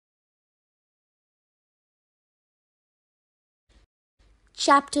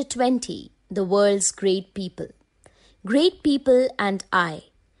Chapter 20: The World's Great People. Great People and I.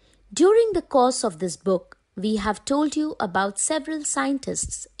 During the course of this book, we have told you about several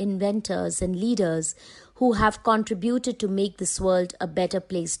scientists, inventors, and leaders who have contributed to make this world a better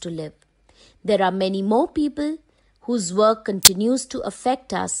place to live. There are many more people whose work continues to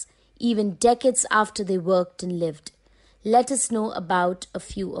affect us even decades after they worked and lived. Let us know about a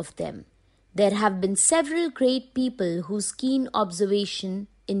few of them. There have been several great people whose keen observation,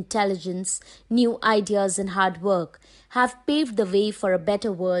 intelligence, new ideas, and hard work have paved the way for a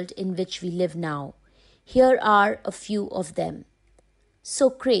better world in which we live now. Here are a few of them.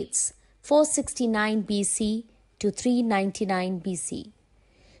 Socrates, 469 BC to 399 BC.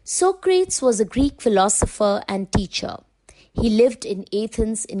 Socrates was a Greek philosopher and teacher. He lived in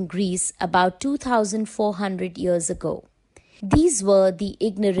Athens in Greece about 2,400 years ago. These were the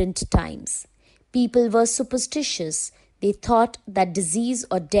ignorant times. People were superstitious. They thought that disease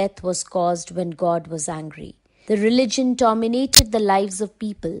or death was caused when God was angry. The religion dominated the lives of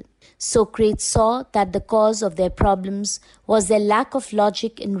people. Socrates saw that the cause of their problems was their lack of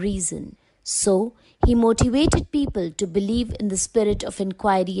logic and reason. So, he motivated people to believe in the spirit of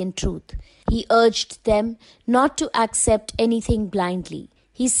inquiry and truth. He urged them not to accept anything blindly.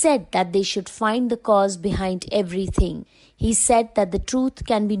 He said that they should find the cause behind everything. He said that the truth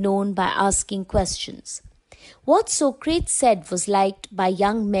can be known by asking questions. What Socrates said was liked by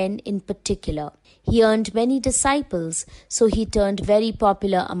young men in particular. He earned many disciples, so he turned very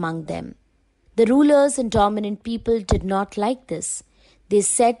popular among them. The rulers and dominant people did not like this. They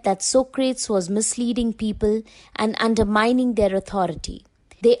said that Socrates was misleading people and undermining their authority.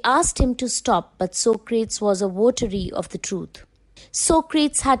 They asked him to stop, but Socrates was a votary of the truth.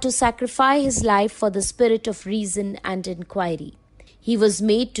 Socrates had to sacrifice his life for the spirit of reason and inquiry. He was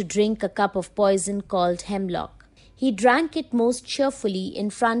made to drink a cup of poison called hemlock. He drank it most cheerfully in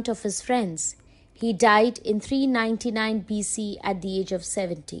front of his friends. He died in 399 BC at the age of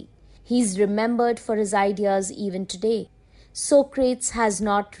 70. He is remembered for his ideas even today. Socrates has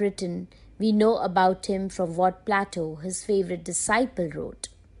not written. We know about him from what Plato, his favorite disciple, wrote.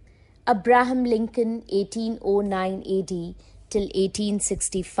 Abraham Lincoln, 1809 AD till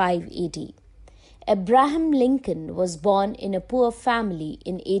 1865 AD. Abraham Lincoln was born in a poor family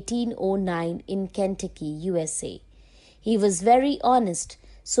in 1809 in Kentucky, USA. He was very honest,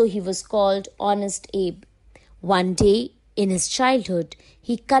 so he was called Honest Abe. One day, in his childhood,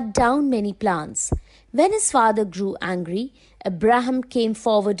 he cut down many plants. When his father grew angry, Abraham came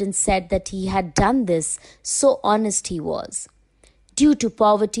forward and said that he had done this, so honest he was. Due to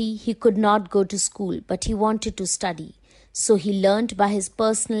poverty, he could not go to school, but he wanted to study, so he learned by his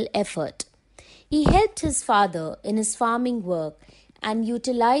personal effort. He helped his father in his farming work and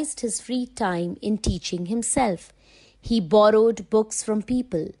utilized his free time in teaching himself. He borrowed books from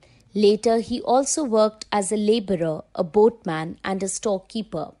people. Later, he also worked as a laborer, a boatman, and a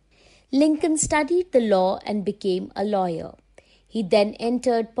storekeeper. Lincoln studied the law and became a lawyer. He then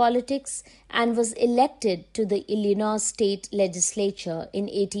entered politics and was elected to the Illinois state legislature in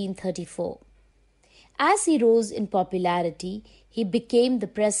 1834. As he rose in popularity, he became the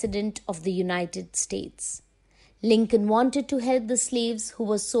President of the United States. Lincoln wanted to help the slaves who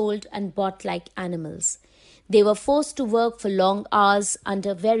were sold and bought like animals. They were forced to work for long hours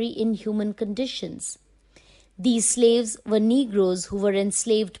under very inhuman conditions. These slaves were Negroes who were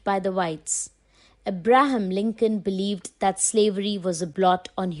enslaved by the whites. Abraham Lincoln believed that slavery was a blot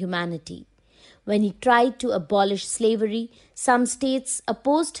on humanity. When he tried to abolish slavery, some states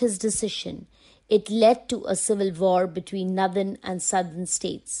opposed his decision. It led to a civil war between northern and southern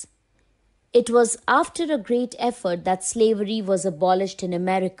states. It was after a great effort that slavery was abolished in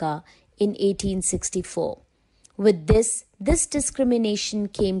America in 1864. With this discrimination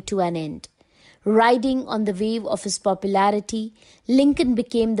came to an end. Riding on the wave of his popularity, Lincoln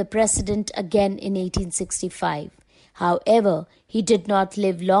became the president again in 1865. However, he did not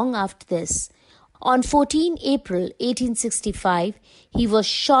live long after this. On 14 April 1865, he was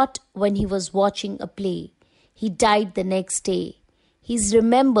shot when he was watching a play. He died the next day. He is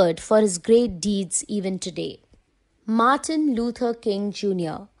remembered for his great deeds even today. Martin Luther King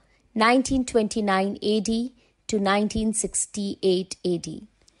Jr., 1929 AD to 1968 AD.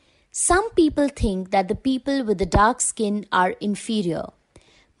 Some people think that the people with the dark skin are inferior.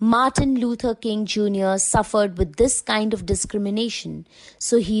 Martin Luther King Jr. suffered with this kind of discrimination,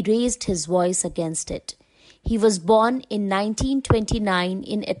 so he raised his voice against it. He was born in 1929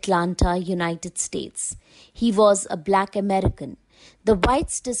 in Atlanta, United States. He was a black American. The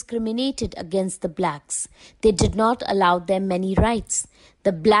whites discriminated against the blacks. They did not allow them many rights.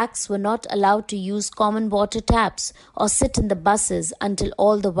 The blacks were not allowed to use common water taps or sit in the buses until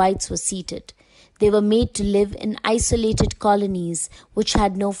all the whites were seated. They were made to live in isolated colonies which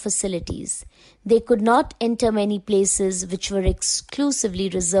had no facilities. They could not enter many places which were exclusively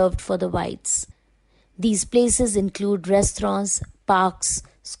reserved for the whites. These places include restaurants, parks,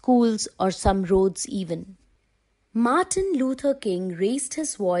 schools, or some roads even. Martin Luther King raised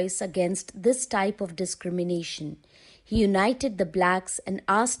his voice against this type of discrimination. He united the blacks and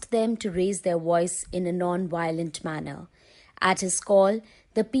asked them to raise their voice in a non-violent manner. At his call,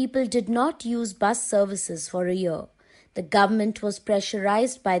 the people did not use bus services for a year. The government was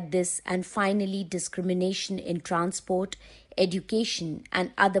pressurized by this, and finally discrimination in transport, education,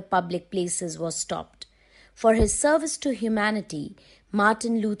 and other public places was stopped. For his service to humanity,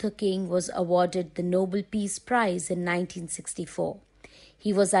 Martin Luther King was awarded the Nobel Peace Prize in 1964.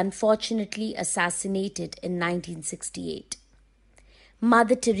 He was unfortunately assassinated in 1968.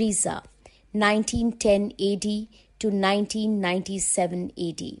 Mother Teresa, 1910 AD to 1997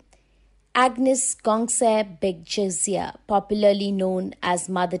 AD. Agnes Gongse Begczysza, popularly known as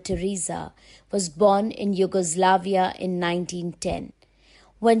Mother Teresa, was born in Yugoslavia in 1910.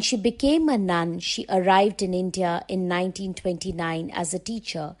 When she became a nun, she arrived in India in 1929 as a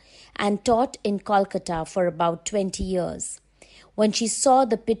teacher and taught in Kolkata for about 20 years. When she saw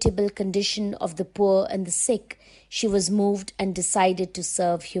the pitiable condition of the poor and the sick, she was moved and decided to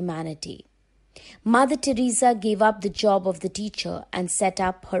serve humanity. Mother Teresa gave up the job of the teacher and set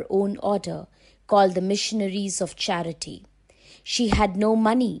up her own order called the Missionaries of Charity. She had no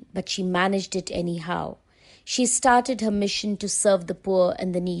money, but she managed it anyhow. She started her mission to serve the poor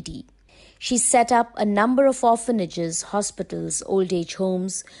and the needy. She set up a number of orphanages, hospitals, old age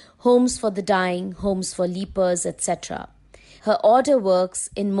homes, homes for the dying, homes for lepers, etc. Her order works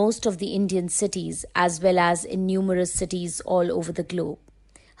in most of the Indian cities as well as in numerous cities all over the globe.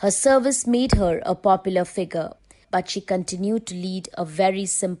 Her service made her a popular figure, but she continued to lead a very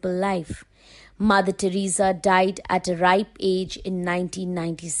simple life. Mother Teresa died at a ripe age in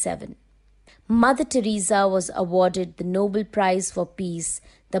 1997. Mother Teresa was awarded the Nobel Prize for Peace,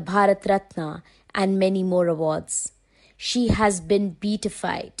 the Bharat Ratna, and many more awards. She has been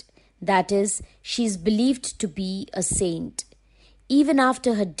beatified, that is, she is believed to be a saint. Even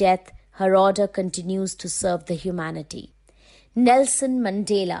after her death, her order continues to serve the humanity. Nelson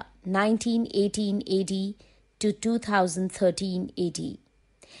Mandela, 1918 AD to 2013 AD.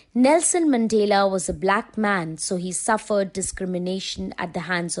 Nelson Mandela was a black man, so he suffered discrimination at the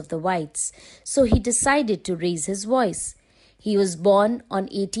hands of the whites, so he decided to raise his voice. He was born on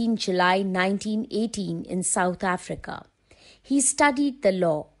 18 July 1918 in South Africa. He studied the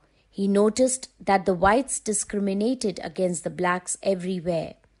law. He noticed that the whites discriminated against the blacks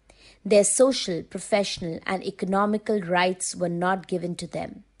everywhere. Their social, professional, and economical rights were not given to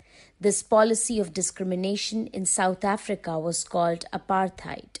them. This policy of discrimination in South Africa was called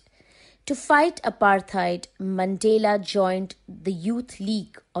apartheid. To fight apartheid, Mandela joined the Youth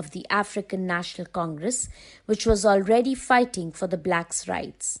League of the African National Congress, which was already fighting for the blacks'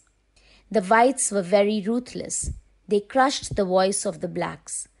 rights. The whites were very ruthless. They crushed the voice of the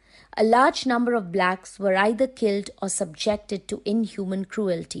blacks. A large number of blacks were either killed or subjected to inhuman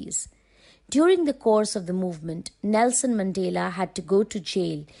cruelties. During the course of the movement, Nelson Mandela had to go to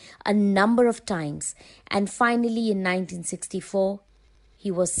jail a number of times, and finally in 1964,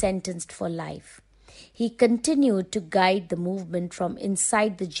 he was sentenced for life. He continued to guide the movement from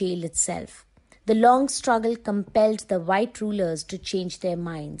inside the jail itself. The long struggle compelled the white rulers to change their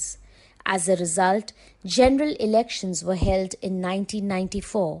minds. As a result, general elections were held in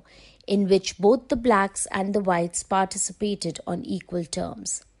 1994, in which both the blacks and the whites participated on equal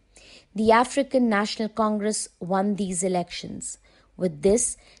terms. The African National Congress won these elections. With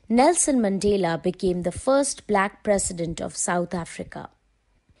this, Nelson Mandela became the first black president of South Africa.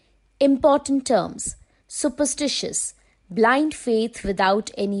 Important terms: superstitious, blind faith without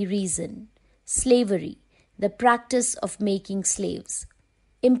any reason; slavery, the practice of making slaves.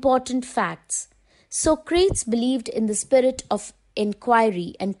 Important facts: Socrates believed in the spirit of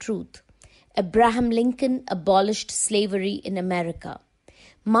inquiry and truth. Abraham Lincoln abolished slavery in America.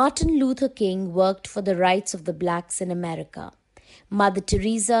 Martin Luther King worked for the rights of the blacks in America. Mother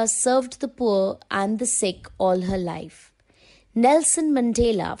Teresa served the poor and the sick all her life. Nelson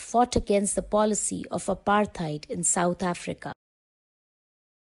Mandela fought against the policy of apartheid in South Africa.